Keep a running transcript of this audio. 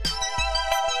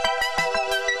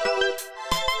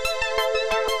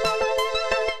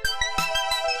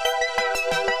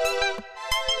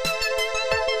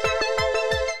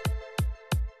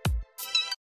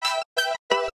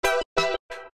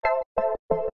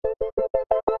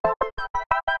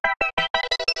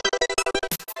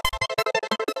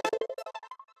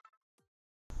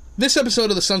This episode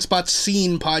of the Sunspots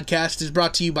Scene podcast is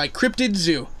brought to you by Cryptid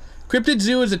Zoo. Cryptid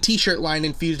Zoo is a t-shirt line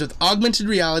infused with augmented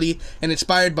reality and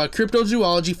inspired by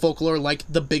cryptozoology folklore like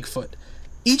the Bigfoot.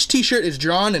 Each t-shirt is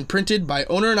drawn and printed by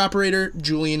owner and operator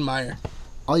Julian Meyer.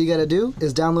 All you gotta do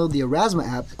is download the Erasma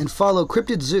app and follow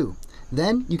Cryptid Zoo.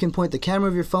 Then you can point the camera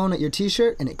of your phone at your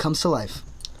t-shirt and it comes to life.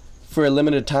 For a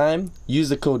limited time, use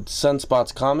the code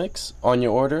SunspotsComics on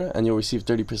your order and you'll receive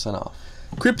 30% off.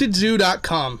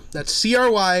 CryptidZoo.com. That's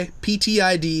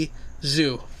CRYPTID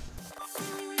Zoo.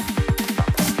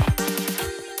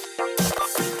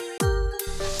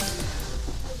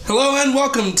 Hello and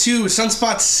welcome to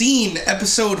Sunspots Scene,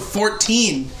 episode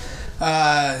 14.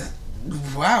 Wow,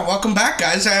 welcome back,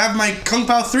 guys. I have my Kung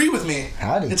Pao 3 with me.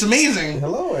 Howdy. It's amazing.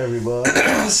 Hello, everybody.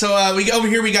 So, over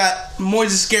here we got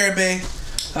Moises Scarabay.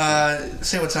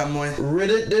 Say what's up, Moy.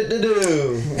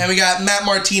 Rid-it-do-do-do. And we got Matt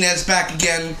Martinez back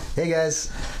again. Hey guys.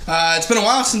 It's been a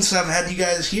while since I've had you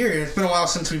guys here. It's been a while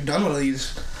since we've done one of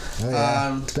these. Oh,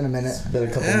 yeah. It's been a minute. Been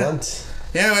a couple months.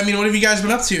 Yeah, I mean, what have you guys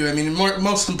been up to? I mean,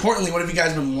 most importantly, what have you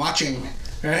guys been watching?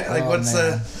 Right? Like, what's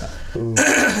man. you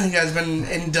guys been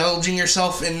indulging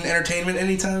yourself in entertainment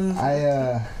anytime?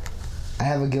 I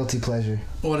have a guilty pleasure.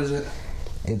 What is it?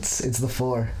 It's The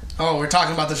Four. Oh, we're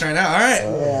talking about this right now. All right.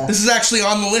 Yeah. This is actually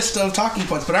on the list of talking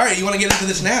points. But all right, you want to get into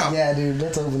this now? Yeah, dude.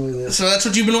 Let's open with it. So that's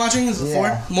what you've been watching? Is The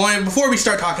Yeah. Four? Moy, before we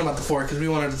start talking about The Four, because we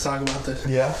wanted to talk about this.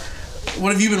 Yeah.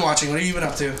 What have you been watching? What have you been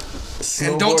up to?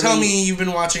 And don't tell me you've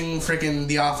been watching freaking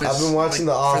The Office. I've been watching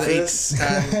The Office for the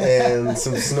 8th time. and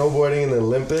some snowboarding in the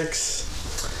Olympics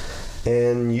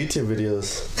and YouTube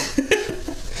videos.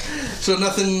 So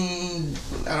nothing.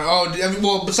 I don't know.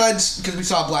 Well, besides because we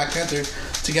saw Black Panther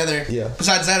together. Yeah.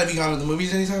 Besides that, have you gone to the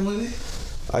movies anytime lately?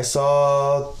 I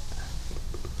saw.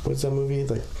 What's that movie?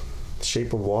 Like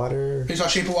Shape of Water? You saw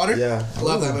Shape of Water? Yeah. I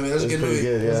love that movie. That was a good pretty movie.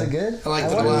 Good, yeah. Was it good? I liked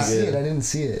it a wanted lot. to see it. I didn't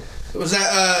see it. Was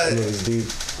that? It was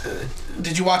deep.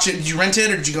 Did you watch it? Did you rent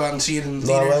it, or did you go out and see it in No,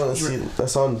 theaters? I went to see it. I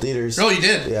saw it in theaters. Oh, you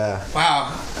did? Yeah.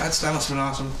 Wow, that must have been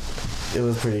awesome. It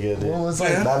was pretty good, dude. What was like?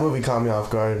 Yeah. That movie caught me off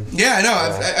guard. Yeah, I know.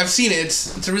 Yeah. I've seen it.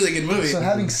 It's a really good movie. So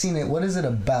having seen it, what is it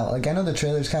about? Like I know the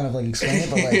trailers kind of like explain it,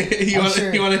 but like you want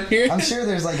to hear it? I'm sure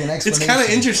there's like an explanation. It's kind of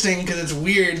interesting because it's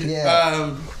weird.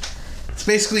 Yeah. It's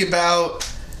basically about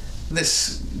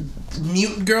this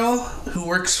mute girl who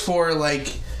works for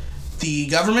like the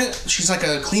government. She's like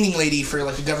a cleaning lady for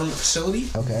like a government facility.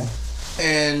 Okay.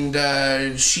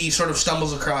 And she sort of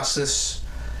stumbles across this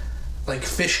like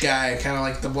fish guy, kind of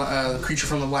like the creature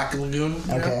from the Black Lagoon. You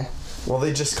know? Okay. Well,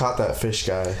 they just caught that fish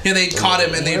guy. Yeah, they caught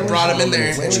him and they brought him in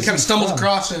there, Where and she was kind of he stumbles from?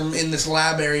 across him in this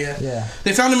lab area. Yeah.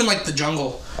 They found him in like the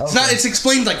jungle. It's Okay. not. It's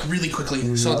explained like really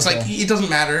quickly, so it's Okay. like it doesn't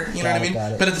matter. You know what I mean?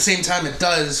 Got it. But at the same time, it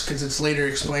does because it's later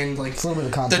explained. Like It's a little bit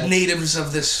of the context. natives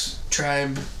of this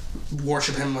tribe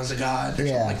worship him as a god or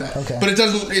Yeah, something like that. okay. But it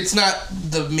doesn't. It's not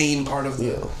the main part of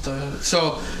the.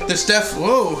 So the Steph.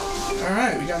 Whoa! All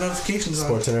right, we got notifications on.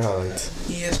 Sports Center highlights.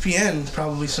 ESPN,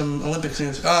 probably some Olympics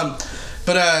news.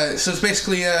 So it's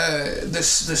basically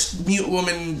this mute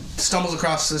woman stumbles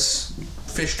across this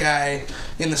fish guy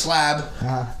in this lab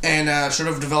and sort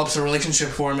of develops a relationship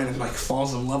for him and like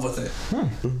falls in love with it.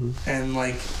 And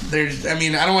like there's, I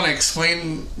mean, I don't want to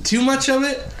explain too much of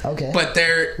it. Okay. But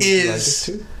there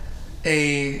is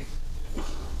a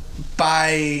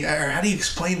or how do you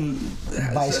explain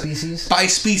Bi-species?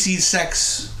 Bi-species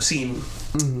sex scene.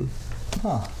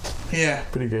 Huh. Yeah.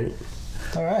 Pretty great.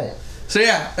 All right. So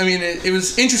yeah, I mean, it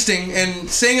was interesting, and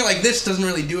saying it like this doesn't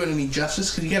really do it any justice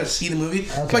because you got to see the movie.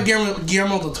 It's by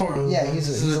Guillermo del Toro. Yeah, he's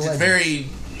a legend. very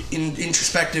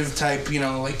introspective type, you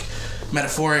know, like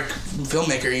metaphoric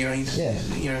filmmaker. You know, he's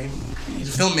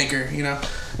a filmmaker. You know,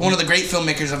 one of the great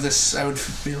filmmakers of this, I would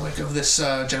feel like, of this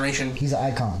generation. He's an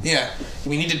icon. Yeah, I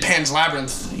mean, he did Pan's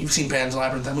Labyrinth. You've seen Pan's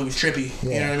Labyrinth. That movie's trippy.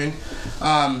 Yeah. You know what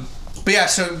I mean? But yeah,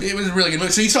 so it was a really good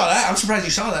movie. So you saw that? I'm surprised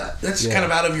you saw that. That's kind of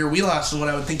out of your wheelhouse and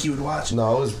what I would think you would watch.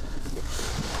 No,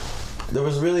 there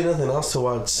was really nothing else to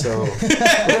watch, so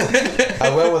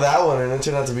I went with that one, and it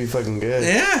turned out to be fucking good.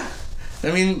 Yeah,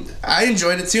 I mean, I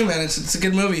enjoyed it too, man. It's a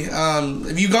good movie.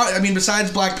 Have you got? I mean, besides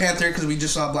Black Panther, because we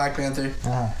just saw Black Panther.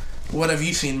 What have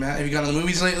you seen, Matt? Have you gone to the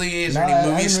movies lately? Is there any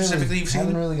movies specifically you've seen? I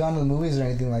haven't really gone to the movies or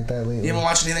anything like that lately. You haven't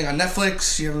watched anything on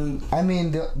Netflix? You haven't? I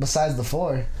mean, besides The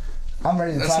Four. I'm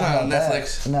ready to That's talk not about on that.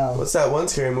 Netflix. No. What's that one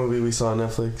scary movie we saw on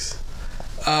Netflix?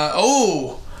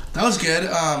 That was good.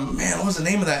 Man, what was the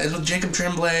name of that? It was with Jacob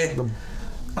Tremblay.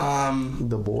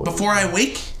 The Boy. Before I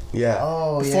Wake? Yeah.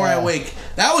 Oh, Before I Wake.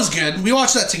 That was good. We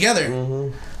watched that together.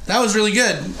 Mm-hmm. That was really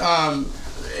good.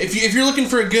 If you're looking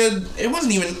for a good... I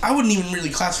wouldn't even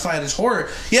really classify it as horror.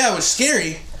 Yeah, it was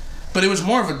scary, but it was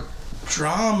more of a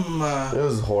drama. It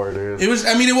was horror, dude. It was.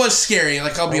 I mean, it was scary.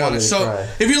 Like, I'll be honest. So,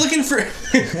 if you're looking for,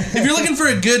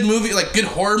 a good movie, like good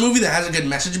horror movie that has a good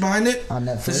message behind it, on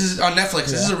Netflix. This is on Netflix.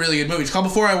 Yeah. This is a really good movie. It's called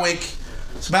Before I Wake.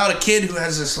 It's about a kid who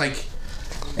has this like.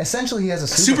 Essentially, he has a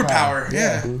superpower.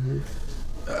 Yeah. Mm-hmm.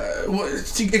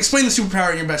 Explain the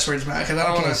superpower in your best words, Matt. Because I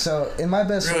don't want to. So, in my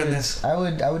best words, this. I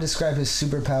would describe his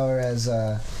superpower as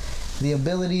the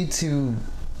ability to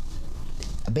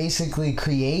basically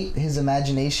create his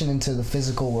imagination into the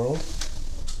physical world.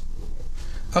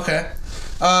 Okay.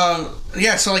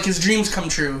 Yeah. So like his dreams come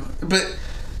true, but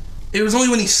it was only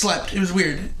when he slept. It was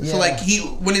weird. Yeah. So like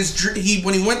when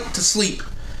he went to sleep,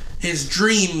 his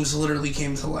dreams literally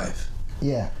came to life.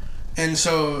 Yeah. And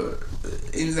so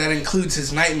that includes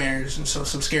his nightmares, and so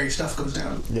some scary stuff goes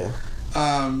down. Yeah.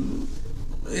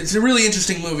 It's a really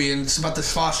interesting movie, and it's about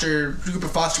this group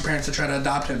of foster parents that try to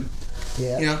adopt him.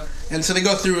 Yeah. You know, and so they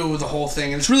go through the whole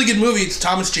thing, and it's a really good movie. It's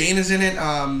Thomas Jane is in it.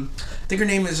 I think her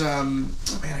name is oh man,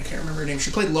 I can't remember her name.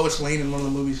 She played Lois Lane in one of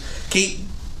the movies. Kate,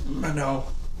 no,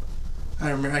 I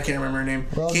can't remember her name.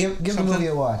 Well, Kate, give the movie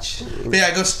a watch. But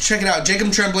yeah, go check it out.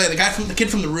 Jacob Tremblay, the kid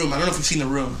from The Room. I don't know if you've seen The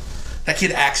Room. That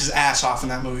kid acts his ass off in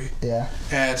that movie. Yeah.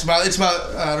 Yeah, it's about.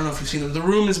 I don't know if you've seen it. The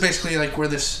Room is basically like where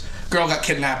this girl got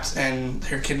kidnapped, and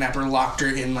her kidnapper locked her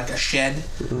in like a shed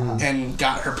and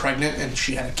got her pregnant, and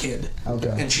she had a kid.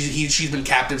 Okay. And she's been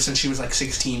captive since she was like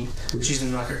 16. She's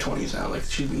in like her 20s now. Like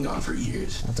she's been gone for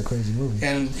years. That's a crazy movie.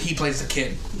 And he plays the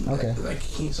kid. Okay. Like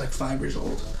he's like 5 years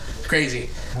old. It's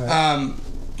crazy. Right.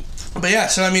 But yeah,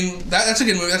 so I mean that's a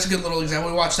good movie. That's a good little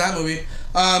example. We watched that movie.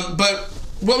 But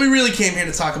what we really came here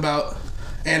to talk about,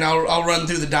 and I'll run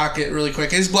through the docket really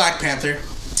quick, is Black Panther.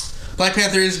 Black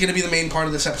Panther is going to be the main part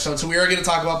of this episode, so we are going to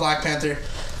talk about Black Panther.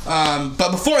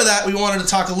 But before that, we wanted to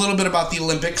talk a little bit about the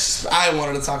Olympics. I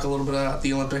wanted to talk a little bit about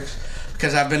the Olympics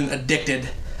because I've been addicted.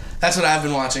 That's what I've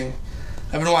been watching.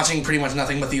 I've been watching pretty much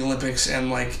nothing but the Olympics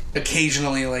and like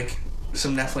occasionally like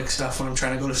some Netflix stuff when I'm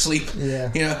trying to go to sleep.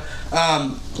 Yeah. You know.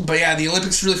 But yeah, the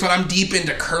Olympics is really fun. I'm deep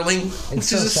into curling,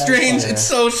 which is strange. It's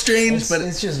so strange, but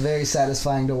it's just very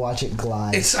satisfying to watch it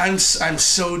glide. I'm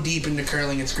so deep into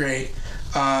curling. It's great.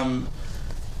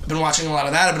 I've been watching a lot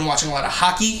of that. I've been watching a lot of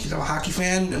hockey because I'm a hockey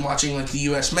fan, and watching like the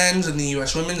U.S. men's and the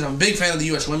U.S. women's. I'm a big fan of the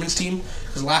U.S. women's team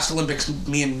because last Olympics,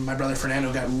 me and my brother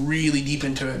Fernando got really deep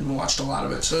into it and watched a lot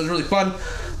of it. So it was really fun.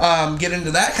 Get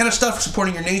into that kind of stuff,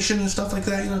 supporting your nation and stuff like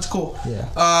that. You know, it's cool. Yeah.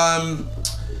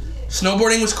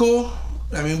 Snowboarding was cool.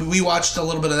 I mean, we watched a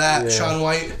little bit of that. Yeah. Shaun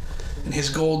White and his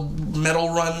gold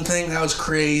medal run thing. That was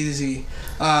crazy.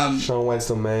 Shaun White's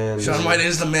the man. Shaun White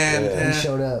is the man. Yeah. He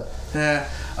showed up. Yeah.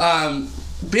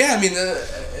 But yeah, I mean,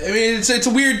 it's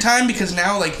a weird time because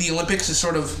now like the Olympics is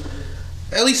sort of,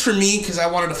 at least for me, because I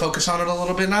wanted to focus on it a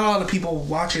little bit. Not a lot of people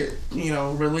watch it, you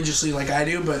know, religiously like I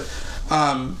do, but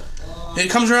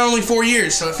it comes around only 4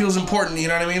 years, so it feels important. You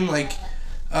know what I mean? Like,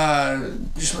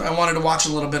 I wanted to watch a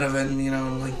little bit of it, and you know,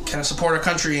 and, like kind of support our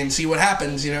country and see what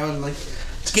happens. You know, and like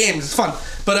it's games, it's fun,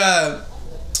 but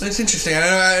it's interesting.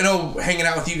 I know hanging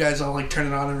out with you guys, I'll like turn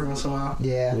it on every once in a while.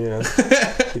 Yeah. Yeah.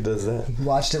 He does that.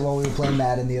 Watched it while we were playing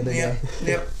Madden the other day.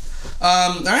 Yep.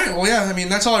 All right. Well, yeah. I mean,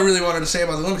 that's all I really wanted to say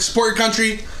about the Olympics. Support your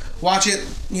country. Watch it.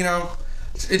 You know,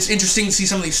 it's interesting to see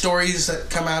some of these stories that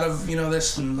come out of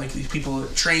this, and like these people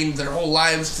that trained their whole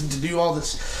lives to do all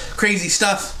this crazy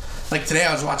stuff. Like today,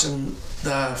 I was watching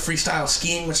the freestyle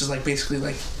skiing, which is like basically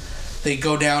like they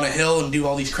go down a hill and do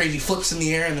all these crazy flips in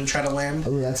the air and then try to land.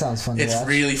 Oh, that sounds fun to watch. It's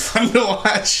really fun to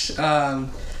watch.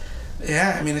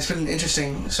 Yeah, I mean, it's been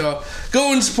interesting. So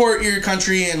go and support your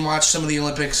country and watch some of the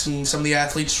Olympics and some of the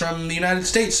athletes from the United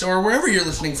States or wherever you're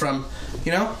listening from.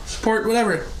 You know, support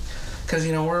whatever. Because,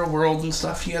 you know, we're a world and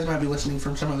stuff. You guys might be listening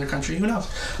from some other country. Who knows?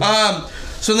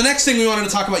 So the next thing we wanted to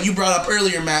talk about, you brought up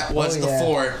earlier, Matt, was the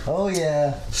four. Oh,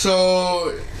 yeah.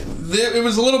 So it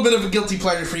was a little bit of a guilty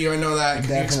pleasure for you. I know that.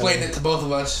 Because you explained it to both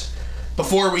of us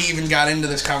before we even got into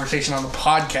this conversation on the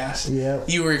podcast. Yep.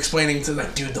 You were explaining to,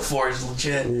 like, dude, the four is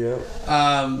legit.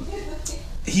 Yep.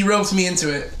 He roped me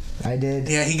into it. I did.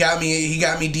 Yeah, he got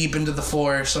me deep into the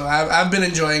four. So I've been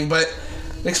enjoying. But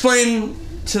explain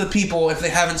to the people, if they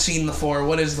haven't seen the four,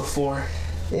 what is the four?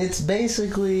 It's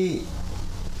basically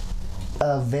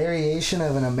a variation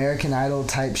of an American Idol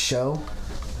type show.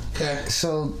 Okay.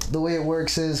 So the way it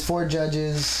works is 4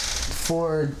 judges,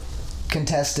 4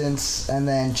 contestants, and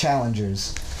then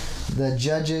challengers. The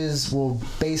judges will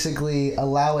basically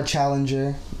allow a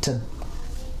challenger to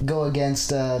go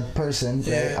against a person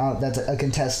that's a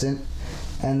contestant,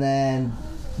 and then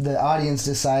the audience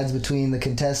decides between the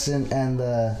contestant and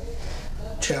the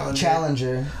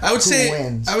challenger I would say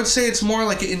wins. I would say it's more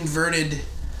like an inverted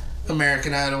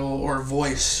American Idol or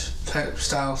Voice type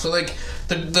style. So like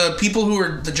the people who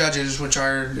were the judges, which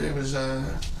it was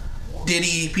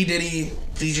Diddy, P Diddy,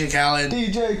 DJ Khaled,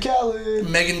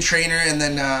 Meghan Trainor, and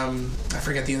then I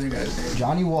forget the other guy's name.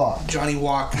 Johnny Walk.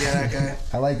 Yeah, that guy.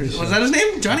 I like this. Was that his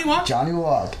name? Johnny Walk. Johnny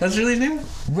Walk. That's really his name.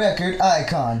 Record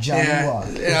icon Johnny Walk.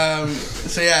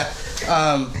 So yeah.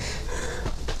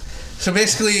 So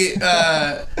basically,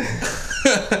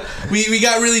 we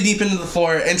got really deep into the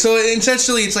floor, and so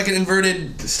essentially it's like an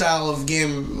inverted style of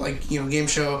game, like game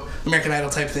show, American Idol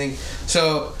type thing.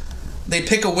 So they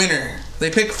pick a winner. They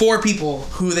pick 4 people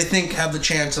who they think have the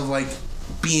chance of like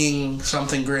being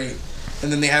something great,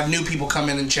 and then they have new people come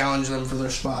in and challenge them for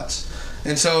their spots.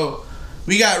 And so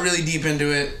we got really deep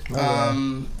into it.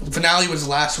 Finale was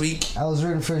last week. I was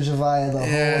rooting for Javaya the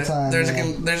whole time.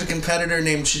 There's a competitor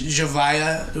named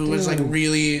Javaya who was like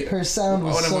really. Her sound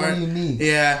was so unique.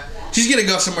 Yeah, she's gonna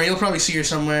go somewhere. You'll probably see her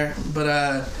somewhere.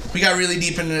 But we got really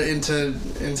deep into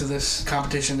this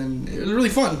competition, and it was really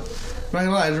fun. I'm not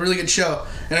gonna lie, it was a really good show,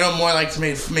 and I know more like to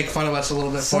make fun of us a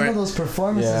little bit. Some of those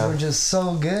performances were just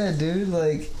so good, dude.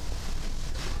 Like.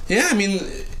 Yeah, I mean,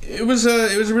 it was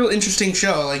a real interesting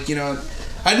show. Like,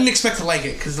 I didn't expect to like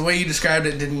it because the way you described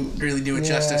it didn't really do it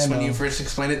justice when you first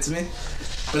explained it to me.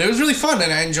 But it was really fun,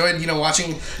 and I enjoyed,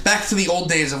 watching back to the old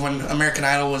days of when American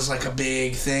Idol was like a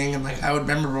big thing, and like I would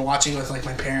remember watching with like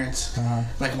my parents,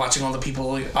 like watching all the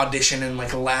people like, audition and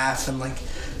like laugh, and like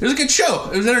it was a good show.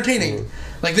 It was entertaining.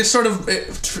 Like this sort of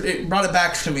it brought it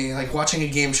back to me, like watching a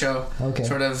game show. Okay.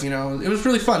 Sort of, it was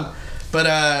really fun, but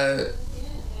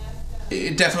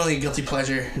it definitely a guilty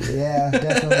pleasure. Yeah,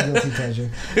 definitely guilty pleasure.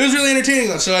 It was really entertaining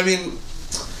though. So I mean,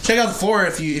 check out the 4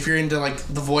 if you're into like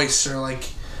The Voice or like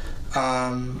I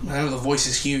know The Voice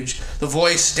is huge. The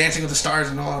Voice, Dancing with the Stars,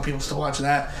 and a lot of people still watch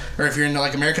that. Or if you're into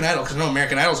like American Idol, because I know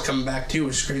American Idol's coming back too,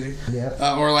 which is crazy.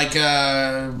 Yeah. Or like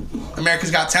America's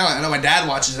Got Talent. I know my dad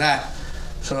watches that.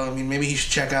 So I mean, maybe he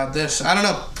should check out this. I don't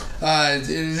know.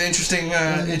 It was an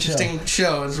interesting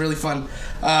show. It was really fun.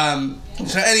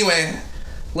 So anyway.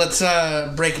 Let's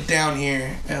break it down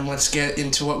here, and let's get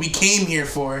into what we came here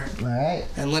for. All right.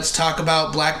 And let's talk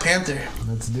about Black Panther.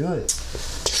 Let's do it.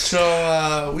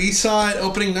 So we saw it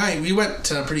opening night. We went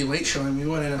to a pretty late showing. We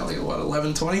went in at like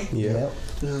 11:20. Yeah.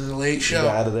 This was a late show. We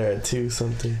got out of there at 2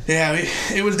 something. Yeah,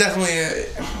 it was definitely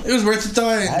it was worth it though.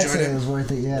 I enjoyed it. It was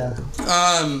worth it. Yeah.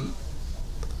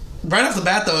 Right off the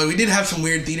bat though, we did have some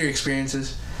weird theater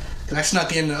experiences. I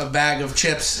snuck in a bag of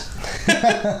chips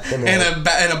and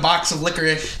a box of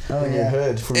licorice. Oh yeah.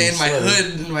 And my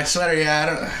hood and my sweater.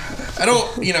 Yeah, I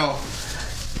don't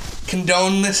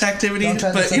condone this activity,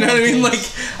 but you know what I mean. Like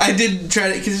I did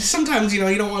try to, because sometimes you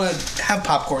don't want to have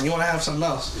popcorn. You want to have something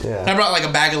else. Yeah. I brought like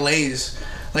a bag of Lay's,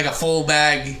 like a full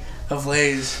bag of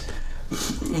Lay's,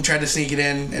 and tried to sneak it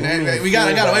in, and I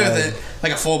got away with it,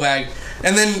 like a full bag.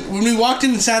 And then when we walked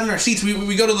in and sat in our seats,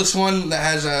 we go to this one that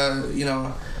has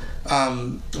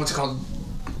what's it called?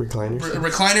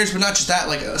 Recliners, but not just that,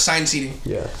 like assigned seating.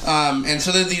 Yeah. And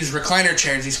so there are these recliner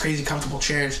chairs, these crazy comfortable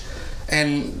chairs.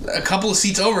 And a couple of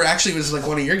seats over actually was like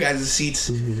one of your guys' seats.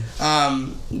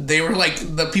 Mm-hmm. They were like,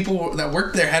 the people that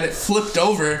worked there had it flipped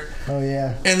over. Oh,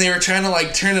 yeah. And they were trying to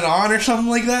like turn it on or something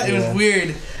like that. It was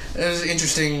weird. It was an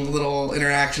interesting little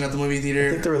interaction at the movie theater.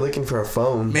 I think they were looking for a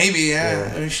phone. Maybe,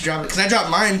 yeah. We should drop it. Because I dropped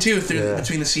mine too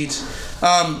between the seats.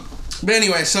 But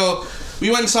anyway, so we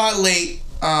went and saw it late.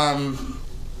 I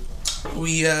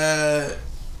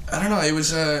don't know. It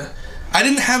was I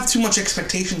didn't have too much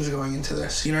expectations going into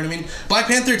this. You know what I mean? Black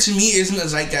Panther to me isn't a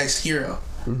zeitgeist hero.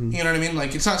 Mm-hmm. You know what I mean?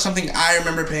 Like it's not something I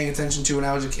remember paying attention to when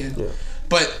I was a kid. Yeah.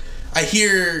 But I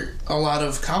hear a lot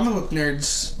of comic book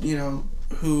nerds,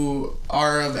 who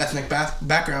are of ethnic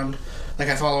background. Like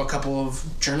I follow a couple of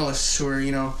journalists who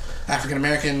are, African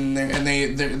American, and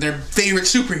their favorite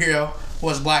superhero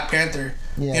was Black Panther.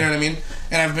 Yeah. You know what I mean?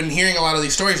 And I've been hearing a lot of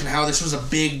these stories and how this was a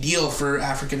big deal for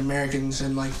African Americans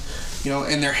and like,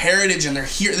 and their heritage and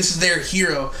this is their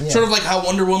hero. Yeah. Sort of like how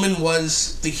Wonder Woman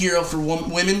was the hero for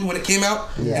women when it came out,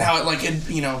 and how it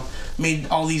made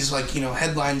all these like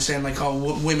headlines saying like,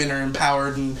 oh, women are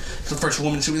empowered and it's the first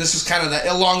woman. So this is kind of that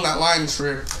along that lines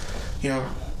for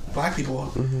Black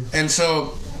people, and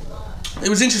so it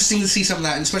was interesting to see some of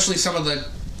that, and especially some of the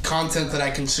content that I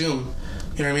consume.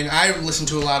 You know what I mean? I listen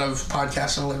to a lot of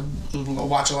podcasts and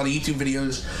watch a lot of YouTube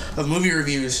videos of movie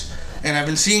reviews, and I've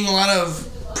been seeing a lot of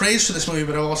praise for this movie,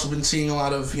 but I've also been seeing a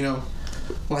lot of,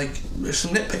 like there's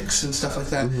some nitpicks and stuff like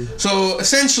that. Mm-hmm. So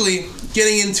essentially,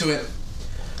 getting into it,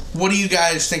 what do you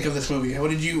guys think of this movie? What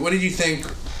did you think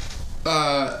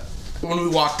when we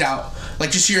walked out?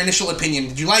 Like just your initial opinion.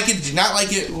 Did you like it? Did you not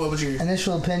like it? What was your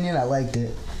initial opinion? I liked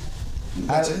it.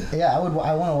 That's it? Yeah, I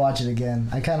want to watch it again.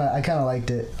 I kind of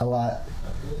liked it a lot.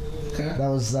 Okay. That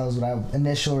was what my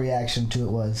initial reaction to it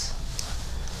was.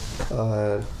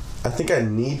 I think I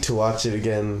need to watch it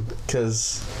again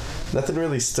because nothing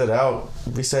really stood out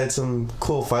besides some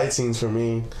cool fight scenes for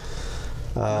me.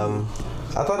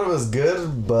 I thought it was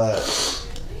good, but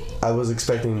I was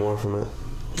expecting more from it.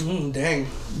 Dang.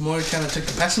 More kind of took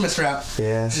the pessimist route.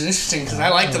 Yeah. Which is interesting because I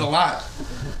liked it a lot.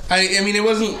 I mean, it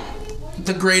wasn't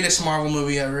the greatest Marvel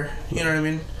movie ever. You know what I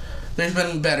mean? There's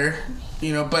been better,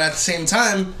 but at the same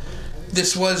time,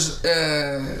 this was,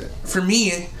 for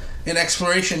me, an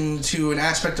exploration to an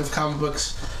aspect of comic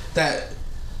books that,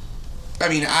 I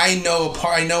mean, I know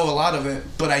a lot of it,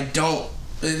 but I don't.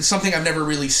 It's something I've never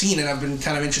really seen, and I've been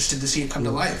kind of interested to see it come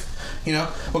to life.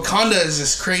 Wakanda is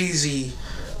this crazy,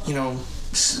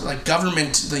 like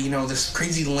government, this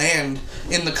crazy land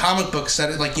in the comic books that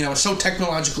is so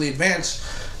technologically advanced,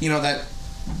 that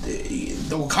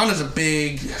the Wakanda is a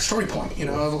big story point,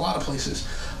 of a lot of places,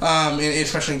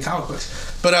 especially in comic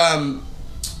books. But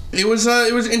it was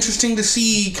interesting to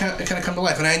see kind of come to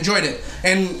life, and I enjoyed it.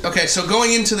 And okay, so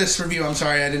going into this review, I'm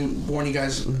sorry I didn't warn you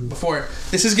guys before.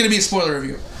 This is going to be a spoiler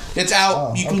review. It's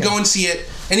out. You can go and see it.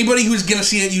 Anybody who's going to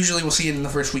see it usually will see it in the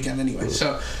first weekend anyway.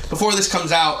 So before this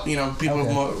comes out, people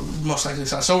most likely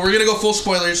saw it. So we're going to go full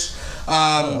spoilers.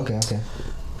 Okay.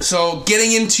 So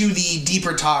getting into the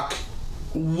deeper talk,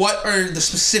 what are the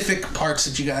specific parts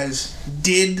that you guys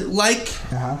did like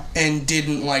and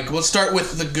didn't like? Let's start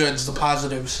with the goods, the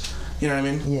positives. You know what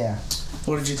I mean? Yeah.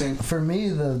 What did you think? For me,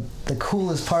 the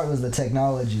coolest part was the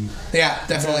technology. Yeah,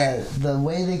 definitely. The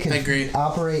way they could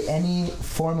operate any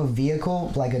form of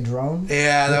vehicle, like a drone.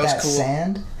 Yeah, that was that cool.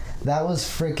 Sand, that was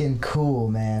freaking cool,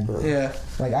 man. Yeah.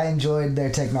 Like, I enjoyed their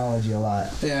technology a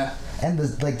lot. Yeah. And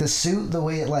the suit, the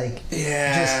way it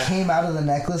just came out of the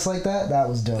necklace like that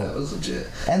was dope. That was legit.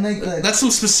 And that's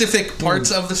some specific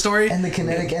parts of the story. And the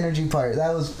kinetic energy part,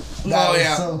 that was so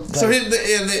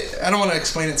I don't want to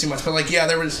explain it too much, but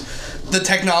there was the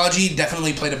technology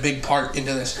definitely played a big part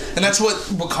into this, and that's what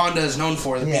Wakanda is known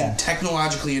for, being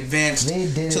technologically advanced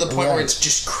to the point where it's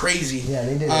just crazy. Yeah,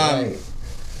 they did it right.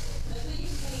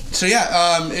 So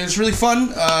it was really fun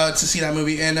to see that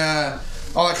movie and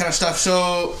all that kind of stuff.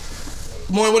 So,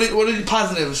 Moy, what did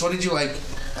positives? What did you like?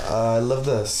 I love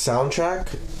the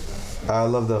soundtrack. I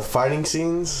love the fighting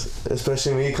scenes,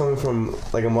 especially me coming from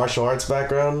a martial arts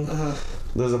background.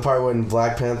 There's a part when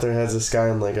Black Panther has this guy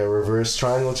in a reverse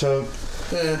triangle choke.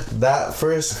 That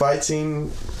first fight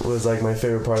scene was my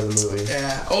favorite part of the movie.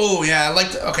 Yeah. Oh yeah, I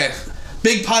liked. Okay,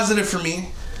 big positive for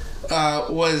me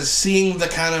was seeing the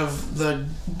kind of the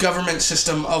government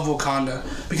system of Wakanda,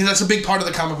 because that's a big part of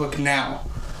the comic book now.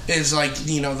 Is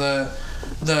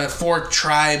the 4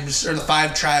 tribes or the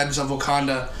 5 tribes of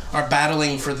Wakanda are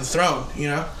battling for the throne.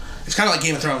 It's kind of like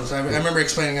Game of Thrones. I remember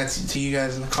explaining that to you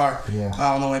guys in the car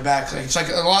on the way back. It's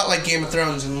a lot like Game of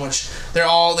Thrones, in which they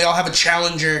all have a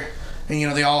challenger,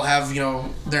 and they all have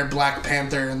their Black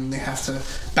Panther, and they have to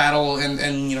battle, and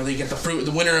they get the fruit.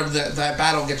 The winner of that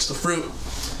battle gets the fruit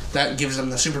that gives them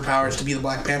the superpowers to be the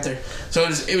Black Panther. So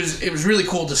it was really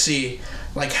cool to see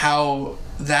how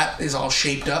that is all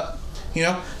shaped up.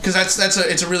 Because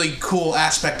it's a really cool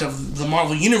aspect of the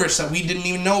Marvel Universe that we didn't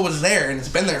even know was there, and it's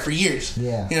been there for years.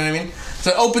 Yeah. You know what I mean?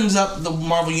 So it opens up the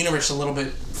Marvel Universe a little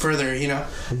bit further,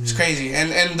 It's crazy.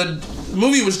 And the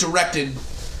movie was directed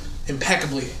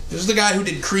impeccably. This is the guy who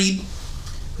did Creed.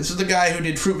 This is the guy who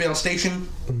did Fruitvale Station,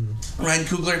 Ryan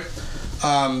Coogler.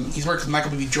 He's worked with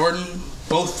Michael B. Jordan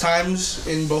both times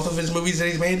in both of his movies that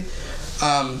he's made.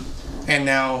 And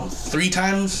now 3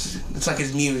 times, it's like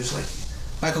his muse,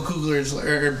 Michael Coogler's,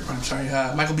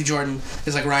 Michael B. Jordan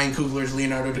is like Ryan Coogler's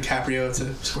Leonardo DiCaprio to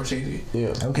Scorsese. Yeah.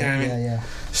 Okay. You know what I mean? Yeah.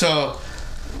 So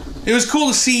it was cool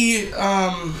to see.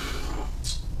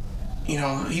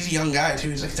 He's a young guy too.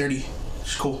 He's 30.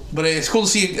 It's cool, but it's cool to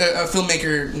see a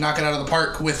filmmaker knock it out of the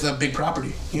park with a big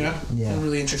property. Yeah. It's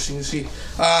really interesting to see.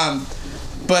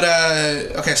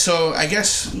 Okay, so I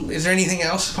guess, is there anything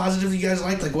else positive you guys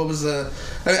liked? What was the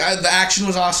action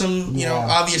was awesome.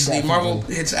 Obviously definitely. Marvel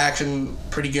hits action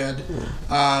pretty good.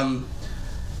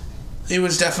 It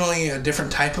was definitely a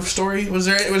different type of story. Was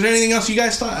there anything else you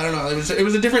guys thought? I don't know. It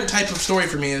was a different type of story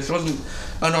for me. It wasn't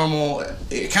a normal.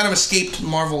 It kind of escaped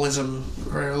Marvelism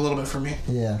a little bit for me.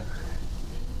 Yeah.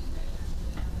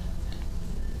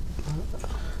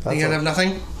 You guys have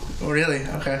nothing? Oh, really?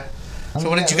 Okay. So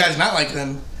what did you guys not like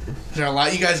then? Is there a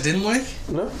lot you guys didn't like?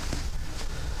 No.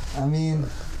 I mean,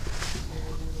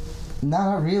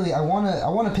 not really. I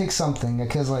wanna pick something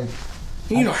because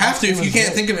you don't have to if you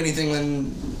can't think of anything.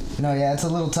 Then no, yeah, it's a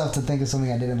little tough to think of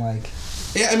something I didn't like.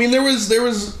 Yeah, I mean there was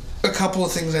a couple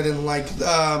of things I didn't like.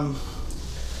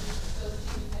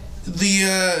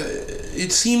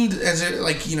 It seemed as if,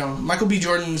 like, you know, Michael B.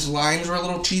 Jordan's lines were a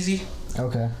little cheesy.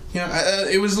 Okay. You know,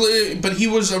 but he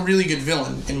was a really good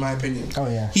villain, in my opinion. Oh,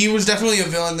 yeah. He was definitely a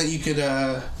villain that you could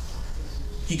have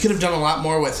done a lot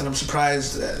more with, and I'm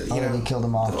surprised that, you know. They killed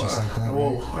him off just like that.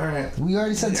 Whoa, Right? alright. We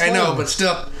already said I know, spoiler. but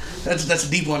still, that's a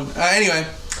deep one. Anyway,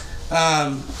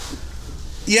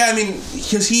 yeah, I mean,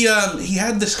 because he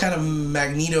had this kind of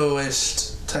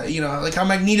Magneto-ist, you know, like how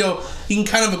Magneto, you can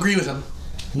kind of agree with him.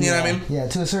 You know what I mean? Yeah,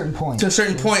 to a certain point. To a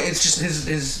certain point, it's just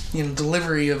his you know,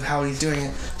 delivery of how he's doing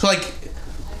it. So, like,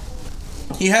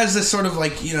 he has this sort of,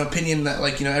 like, you know, opinion that,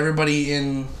 like, you know, everybody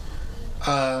in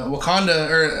Wakanda,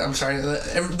 or I'm sorry,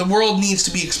 the world needs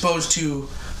to be exposed to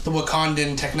the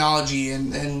Wakandan technology,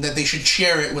 and that they should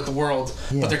share it with the world,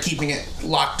 but they're keeping it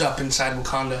locked up inside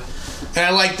Wakanda. And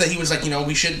I like that he was like, you know,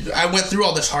 I went through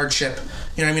all this hardship.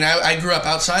 You know what I mean? I grew up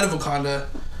outside of Wakanda,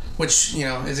 which, you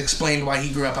know, is explained why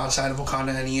he grew up outside of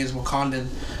Wakanda, and he is Wakandan.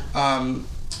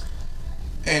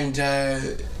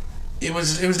 It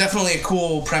was definitely a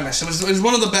cool premise. It was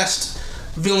one of the best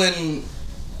villain,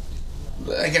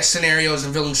 I guess, scenarios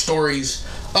and villain stories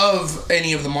of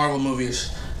any of the Marvel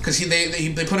movies, because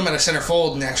they put him at a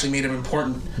centerfold and actually made him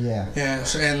important. Yeah.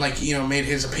 So, and, like, you know, made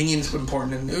his opinions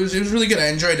important, and it was really good. I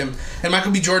enjoyed him, and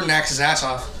Michael B. Jordan acts his ass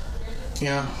off. You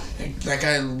know, that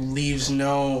guy leaves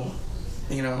no,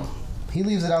 you know. He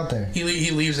leaves it out there.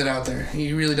 He leaves it out there.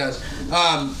 He really does.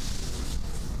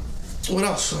 What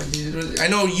else? I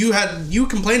know you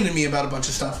complained to me about a bunch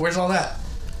of stuff. Where's all that?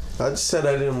 I just said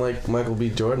I didn't like Michael B.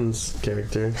 Jordan's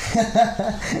character.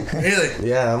 Really?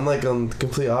 Yeah, I'm like on the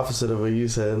complete opposite of what you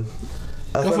said.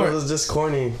 I thought it was just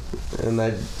corny, and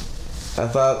I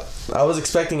thought I was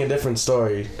expecting a different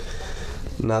story,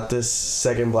 not this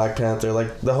second Black Panther.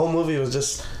 Like, the whole movie was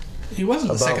just. He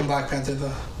wasn't the second Black Panther,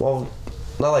 though. Well,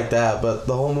 not like that, but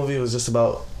the whole movie was just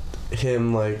about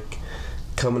him, like,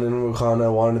 coming in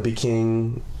Wakanda, wanting to be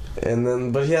king,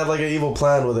 but he had, like, an evil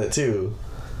plan with it too.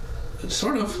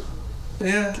 Sort of.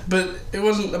 Yeah, but it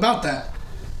wasn't about that.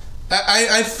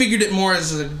 I figured it more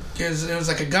as it was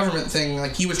like a government thing.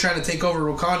 Like, he was trying to take over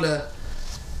Wakanda.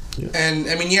 Yeah. And,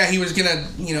 I mean, yeah, he was gonna,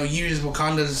 you know, use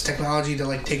Wakanda's technology to,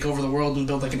 like, take over the world and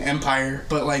build, like, an empire.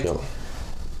 But, like,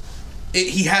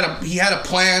 he had a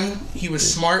plan. He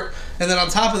was smart. And then on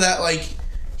top of that, like,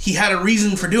 he had a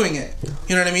reason for doing it.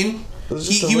 You know what I mean?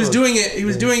 He was doing it. He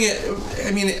was doing it.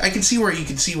 I mean, I can see where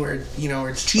you know,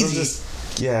 where it's cheesy.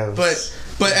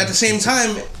 But at the same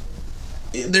time,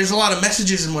 there's a lot of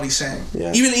messages in what he's saying.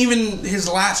 Yeah. Even his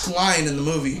last line in the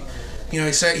movie, you know,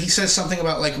 he says something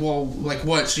about, like, well, like,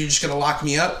 what? So you're just gonna lock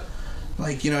me up?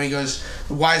 Like, you know, he goes,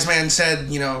 the wise man said,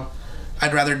 you know,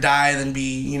 I'd rather die than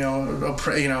be, you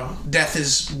know, death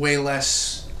is way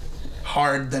less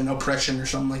hard than oppression or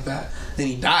something like that. Then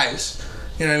he dies.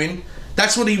 You know what I mean?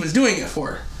 That's what he was doing it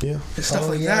for. Yeah. Stuff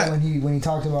like that. When he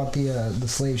talked about the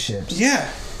slave ships. Yeah.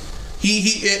 He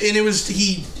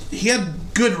had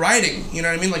good writing, you know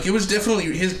what I mean? Like, it was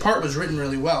definitely, his part was written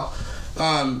really well.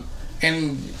 And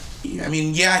I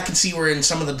mean, yeah, I could see where in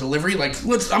some of the delivery, like,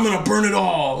 I'm gonna burn it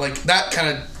all, like, that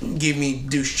kind of gave me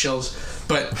douche chills.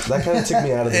 But that kind of took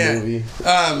me out of the movie.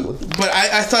 But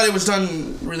I thought it was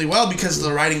done really well because of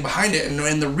the writing behind it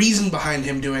and the reason behind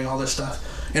him doing all this stuff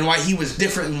and why he was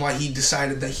different and why he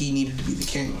decided that he needed to be the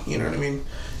king. You know what I mean?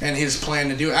 And his plan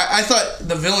to do it. I thought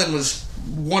the villain was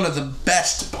one of the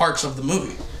best parts of the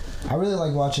movie. I really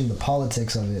like watching the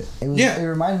politics of it. It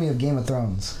reminded me of Game of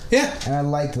Thrones. Yeah. And I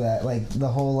liked that. Like, the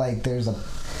whole, like, there's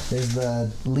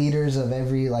the leaders of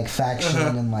every, like, faction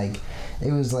and, like,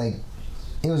 it was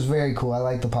very cool. I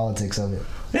like the politics of it.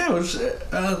 Yeah, it was.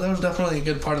 That was definitely a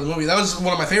good part of the movie. That was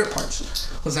one of my favorite parts.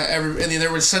 Was that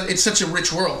it's such a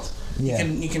rich world. Yeah.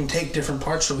 You can take different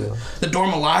parts of it. The Dora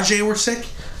Milaje were sick.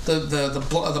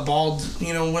 The bald,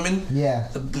 you know, women. Yeah.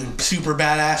 The super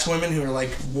badass women who are like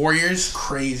warriors.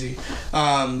 Crazy.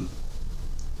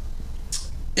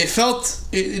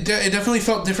 It definitely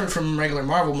felt different from regular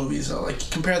Marvel movies though.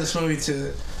 Like, compare this movie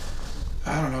to,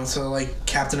 I don't know, to like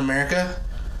Captain America.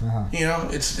 You know,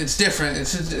 it's different.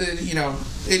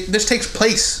 This takes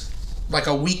place like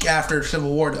a week after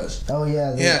Civil War does. Oh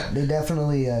yeah, they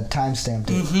definitely time-stamped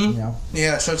it. You know.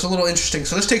 Yeah, so it's a little interesting.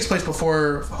 So this takes place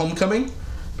before Homecoming,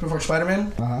 before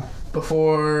Spider-Man,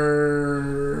 before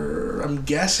I'm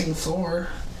guessing Thor,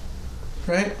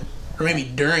 right? Or maybe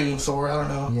during Thor. I don't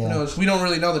know. Yeah. Who knows? We don't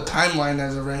really know the timeline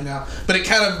as of right now. But it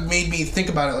kind of made me think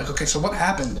about it. Like, okay, so what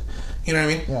happened? You know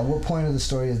what I mean? Yeah. What point of the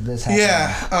story is this happening?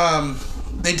 Yeah.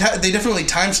 They definitely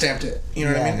time-stamped it, you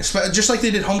know what I mean? Just like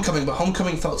they did Homecoming, but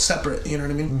Homecoming felt separate, you know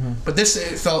what I mean? But this,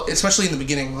 it felt, especially in the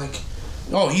beginning, like,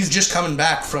 oh, he's just coming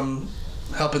back from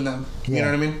helping them. You know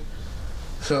what I mean?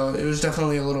 So it was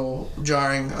definitely a little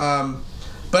jarring.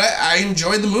 But I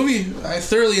enjoyed the movie. I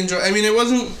thoroughly enjoyed. I mean, it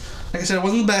wasn't, like I said, it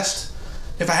wasn't the best.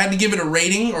 If I had to give it a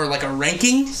rating or like a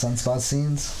ranking, Sunspot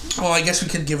scenes. well, I guess we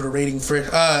could give it a rating for it.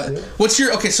 What's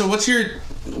your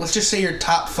let's just say your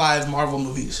top 5 Marvel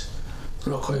movies,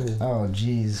 real quick. Oh,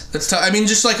 jeez. That's I mean,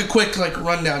 just like a quick like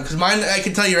rundown, because mine, I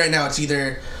can tell you right now, it's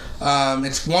either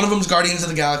it's one of them is Guardians of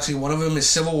the Galaxy, one of them is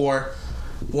Civil War,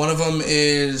 one of them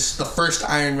is the first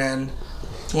Iron Man,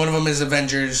 one of them is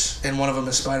Avengers, and one of them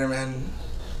is Spider-Man.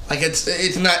 Like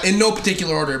it's not in no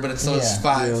particular order, but it's those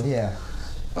 5. Yeah.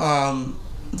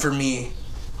 For me,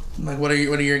 like what are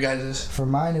your guys's? For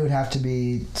mine, it would have to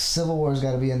be Civil War's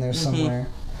got to be in there somewhere,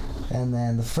 and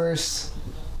then the first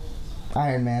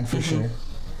Iron Man for sure,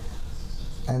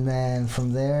 and then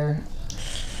from there,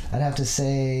 I'd have to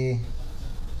say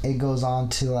it goes on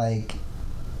to like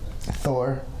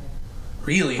Thor.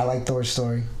 Really? I like Thor's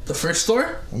story. The first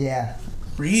Thor? Yeah.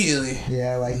 Really?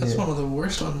 Yeah, I liked That's it. one of the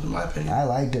worst ones in my opinion. I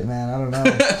liked it, man. I don't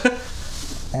know.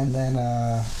 And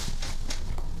then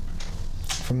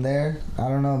from there, I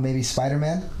don't know, maybe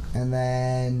Spider-Man, and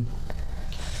then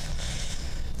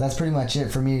that's pretty much it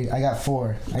for me. I got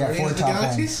 4. I got 4 top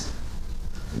ones.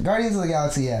 Guardians of the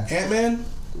Galaxy, yeah. Ant-Man?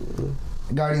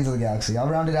 Guardians of the Galaxy. I'll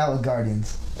round it out with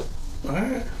Guardians.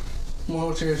 Alright. Well,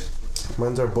 what's yours?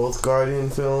 Mine's are both Guardian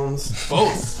films.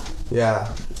 Both?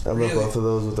 Yeah, I love Really? both of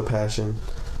those with a passion.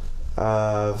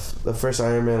 The first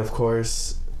Iron Man, of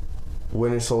course.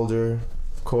 Winter Soldier,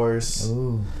 of course.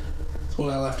 Ooh. That's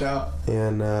what I left out.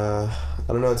 And I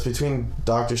don't know, it's between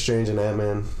Doctor Strange and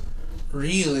Ant-Man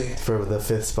Really? for the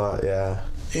 5th spot, yeah.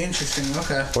 Interesting,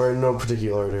 okay. Or in no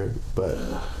particular order, but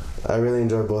I really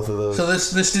enjoy both of those. So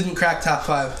this didn't crack top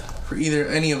 5 for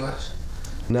any of us?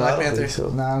 No, Black I don't Panther. think so.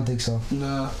 No, I don't think so.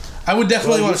 No. I would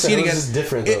definitely want to see it again. This is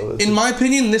different, though. In my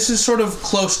opinion, this is sort of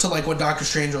close to like what Doctor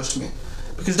Strange was to me.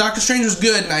 Because Doctor Strange was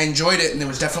good and I enjoyed it, and there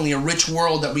was definitely a rich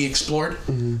world that we explored.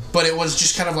 But it was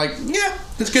just kind of like, yeah,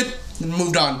 it's good, and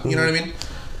moved on. You know what I mean?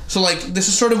 So like, this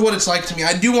is sort of what it's like to me.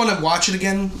 I do want to watch it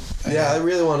again. Yeah, I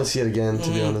really want to see it again, to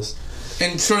be honest.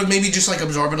 And sort of maybe just like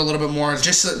absorb it a little bit more,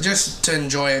 just to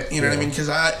enjoy it. You know what I mean? Because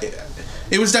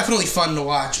it was definitely fun to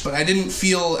watch, but I didn't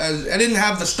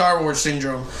have the Star Wars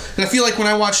syndrome. And I feel like when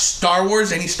I watch Star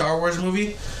Wars, any Star Wars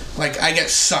movie, like I get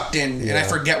sucked in and I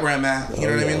forget where I'm at. You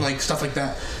know what I mean? Like stuff like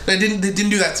that. It didn't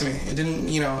do that to me. It didn't,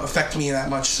 affect me that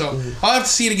much. So I'll have to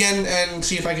see it again and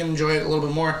see if I can enjoy it a little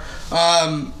bit more.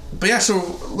 But yeah,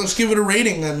 so let's give it a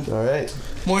rating then. All right.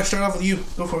 Moy, start off with you.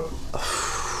 Go for it.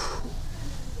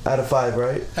 Out of 5,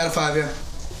 right? Out of 5,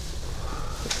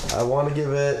 yeah. I want to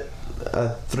give it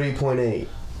a 3.8.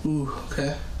 Ooh,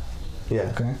 okay.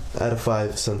 Yeah. Okay. Out of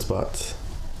 5 sunspots.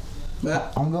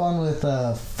 Matt? I'm going with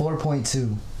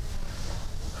 4.2.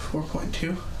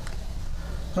 4.2.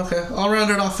 Okay, I'll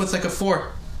round it off with like a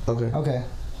 4. Okay. Okay.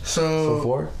 So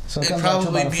 4? So it it'd comes out to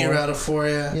probably about a be 4. around a 4,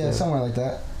 yeah. Yeah, somewhere like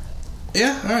that.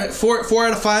 Yeah, all right. 4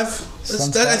 out of 5.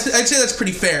 I'd say that's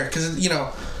pretty fair because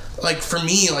like for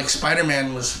me, like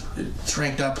Spider-Man it's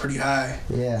ranked up pretty high.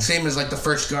 Yeah. Same as like the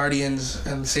first Guardians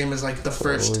and same as like the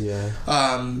first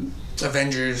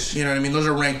Avengers. You know what I mean? Those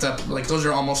are ranked up. Like those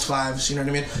are almost 5s. You know what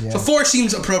I mean? Yeah. So 4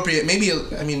 seems appropriate. Maybe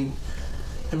it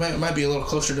might be a little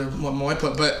closer to what Moy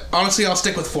put, but honestly, I'll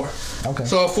stick with 4. Okay.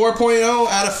 So 4.0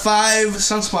 out of 5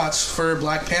 sunspots for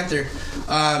Black Panther.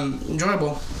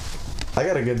 Enjoyable. I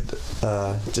got a good,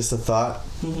 just a thought.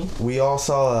 We all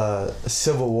saw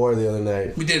Civil War the other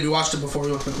night. We did. We watched it before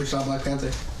we saw Black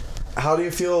Panther. How do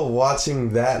you feel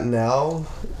watching that now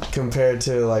compared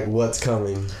to like what's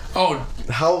coming? Oh,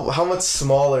 How much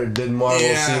smaller did Marvel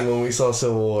Yeah. seem when we saw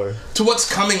Civil War? to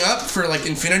what's coming up for like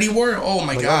Infinity War? Oh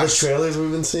my Like all the gosh. trailers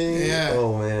we've been seeing? Yeah.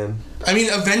 Oh man. I mean,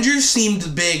 Avengers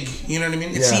seemed big. You know what I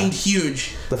mean? It Yeah. seemed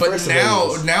huge. The But first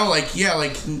now, Avengers.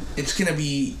 like it's gonna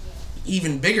be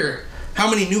even bigger. How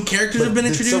many new characters But have been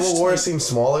did introduced? Civil War seem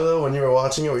smaller though when you were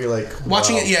watching it? Where you're like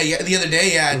Watching wow. it, yeah, the other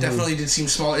day, it definitely did seem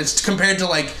small. It's compared to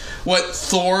like what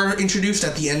Thor introduced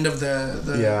at the end of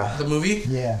the movie.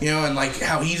 Yeah. And like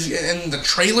how and the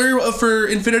trailer for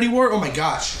Infinity War. Oh my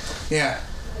gosh, yeah.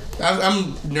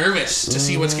 I'm nervous to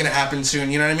see what's gonna happen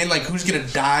soon. You know what I mean? Like who's gonna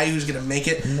die? Who's gonna make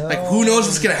it? No. Like who knows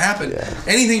what's gonna happen? Yeah.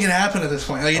 Anything can happen at this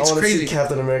point. Like I it's want to crazy. see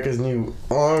Captain America's new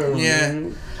arm. Yeah.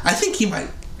 I think he might.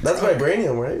 That's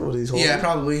vibranium, right? What he's holding. Yeah,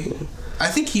 probably. I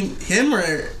think him or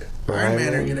Iron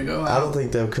Man are gonna go out. I don't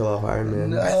think they'll kill off Iron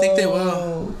Man. I think they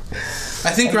will.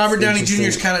 I think Robert Downey Jr.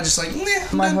 is kind of just like, meh.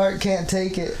 My heart can't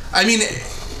take it. I mean,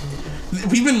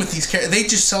 we've been with these characters. They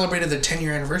just celebrated their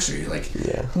 10-year anniversary. Like,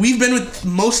 Yeah. we've been with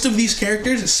most of these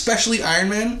characters, especially Iron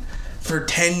Man, for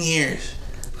 10 years.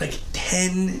 Like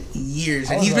 10 years.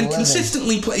 And he's been 11.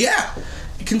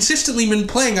 consistently been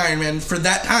playing Iron Man for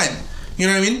that time. You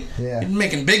know what I mean? Yeah. He's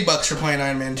making big bucks for playing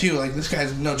Iron Man too. Like, this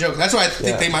guy's no joke. That's why I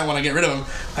think Yeah. they might want to get rid of him.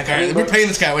 Like, all right, we're paying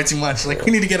this guy way too much. Like,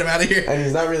 we need to get him out of here. And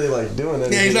he's not really like doing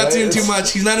anything. Yeah, he's not right? doing too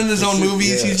much. He's not in his own It's-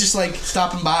 movies. yeah. He's just like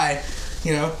stopping by,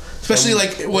 you know. Especially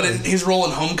like his role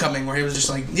in Homecoming, where he was just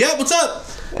like, "Yeah, what's up?"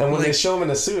 And when like, they show him in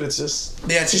a suit, it's just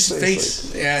it's just his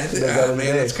face. Yeah, does that every man,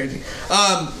 day. that's crazy.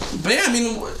 But yeah, I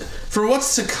mean, for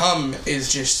what's to come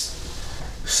is just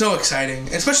so exciting,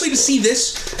 especially to see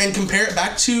this and compare it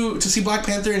back to see Black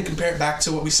Panther and compare it back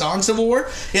to what we saw in Civil War.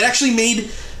 It actually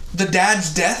made the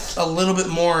dad's death a little bit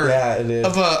more it is.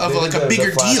 of a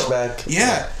bigger deal. flashback.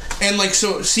 Yeah. And like,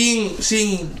 so seeing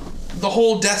the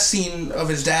whole death scene of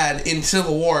his dad in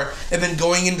Civil War and then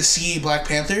going in to see Black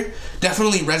Panther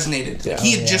definitely resonated. Yeah. Like,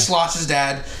 he had just lost his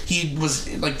dad. He was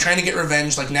like trying to get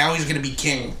revenge. Like, now he's gonna be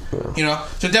king. You know,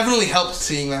 so it definitely helped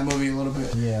seeing that movie a little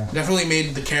bit. Yeah. Definitely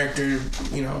made the character,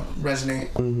 you know, resonate.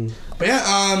 But yeah,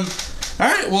 all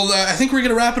right. Well, I think we're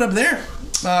gonna wrap it up there.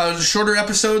 It was a shorter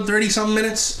episode, 30-something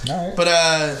minutes. All right. But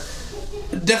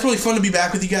definitely fun to be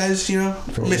back with you guys. You know,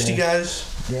 missed you guys.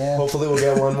 Yeah. Hopefully we'll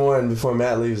get one more and before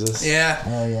Matt leaves us. Yeah.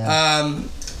 Oh, yeah.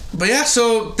 But yeah,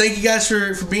 so thank you guys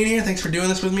for being here. Thanks for doing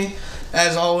this with me.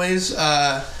 As always, say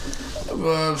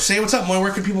what's up, Moy.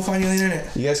 Where can people find you on the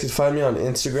internet? You guys can find me on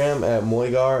Instagram at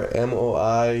Moigar,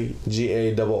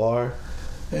 MOIGARR.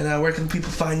 And where can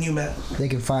people find you, Matt? They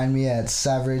can find me at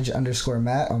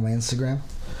savage_Matt on my Instagram.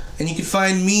 And you can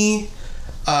find me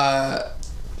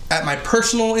at my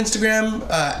personal Instagram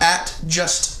at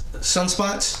just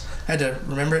sunspots. I had to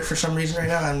remember it for some reason right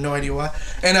now. I have no idea why.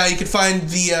 And you can find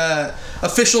the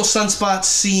official Sunspots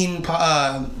Scene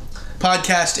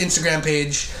podcast Instagram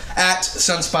page at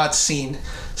Sunspots Scene.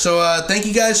 So thank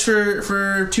you guys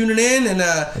for tuning in, and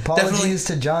Apologies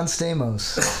to John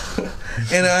Stamos.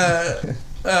 and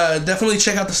definitely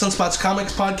check out the Sunspots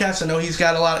Comics podcast. I know he's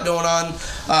got a lot going on.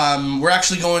 We're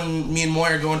actually me and Moy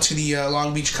are going to the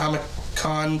Long Beach Comic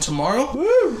Con tomorrow.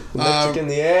 Woo! Electric in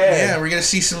the air. Yeah, we're gonna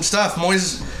see some stuff.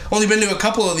 Moy's only been to a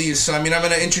couple of these, so I mean, I'm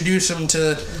gonna introduce him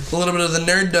to a little bit of the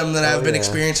nerddom that I've been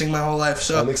experiencing my whole life.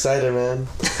 So I'm excited, man.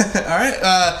 all right,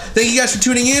 thank you guys for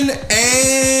tuning in,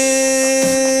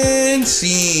 and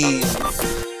scene.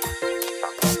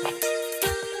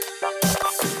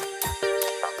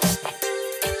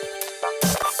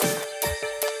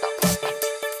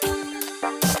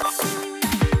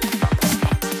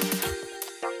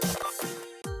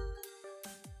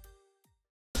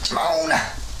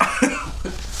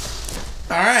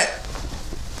 All right.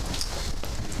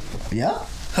 Yeah.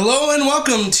 Hello and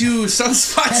welcome to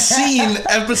Sunspot Scene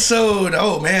episode,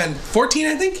 14,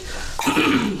 I think?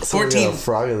 14. Got a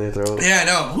frog in their throat. Yeah, I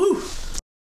know. Woo.